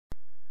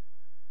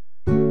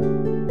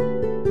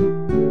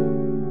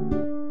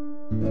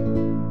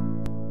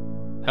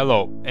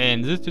Hello,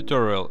 in this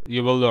tutorial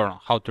you will learn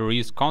how to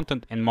reuse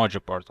content in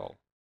Mojoportal.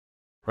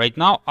 Right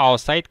now our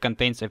site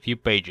contains a few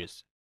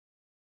pages.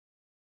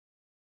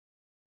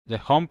 The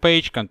home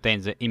page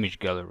contains the image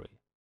gallery.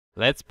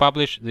 Let's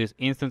publish this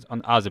instance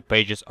on other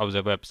pages of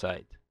the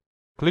website.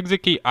 Click the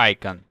key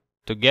icon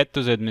to get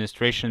to the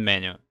administration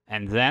menu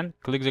and then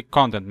click the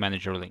Content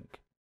Manager link.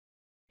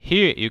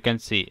 Here you can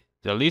see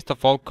the list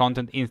of all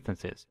content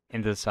instances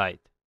in the site.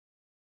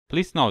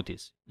 Please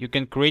notice, you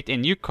can create a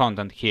new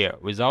content here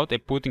without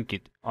putting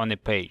it on a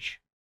page.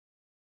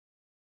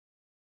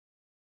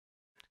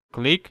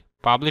 Click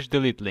Publish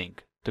Delete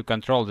link to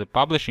control the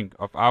publishing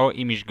of our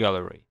image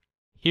gallery.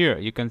 Here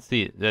you can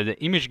see that the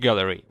image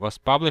gallery was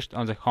published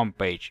on the home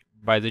page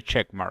by the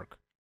check mark.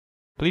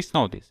 Please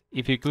notice,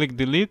 if you click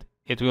Delete,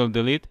 it will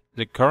delete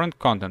the current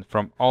content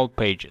from all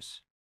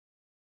pages.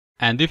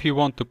 And if you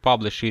want to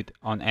publish it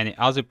on any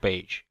other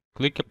page,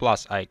 click a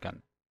plus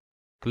icon.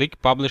 Click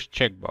Publish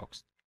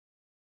checkbox.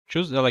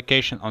 Choose the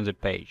location on the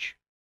page.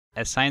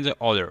 Assign the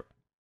order.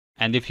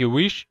 And if you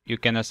wish, you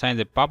can assign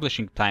the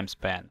publishing time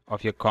span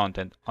of your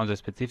content on the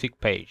specific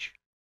page.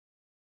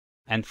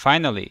 And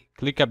finally,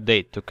 click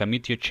Update to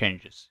commit your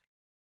changes.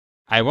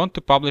 I want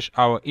to publish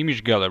our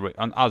image gallery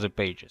on other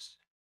pages.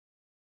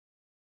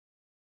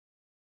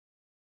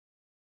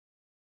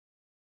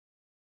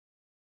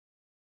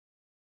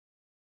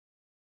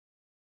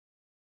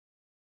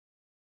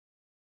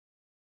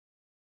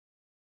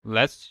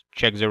 Let's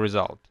check the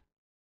result.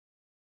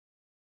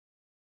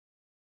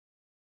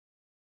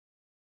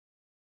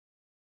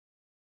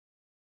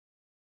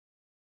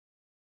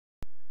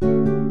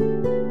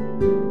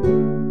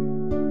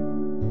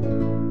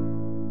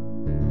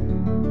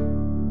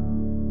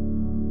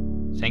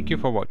 Thank you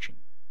for watching.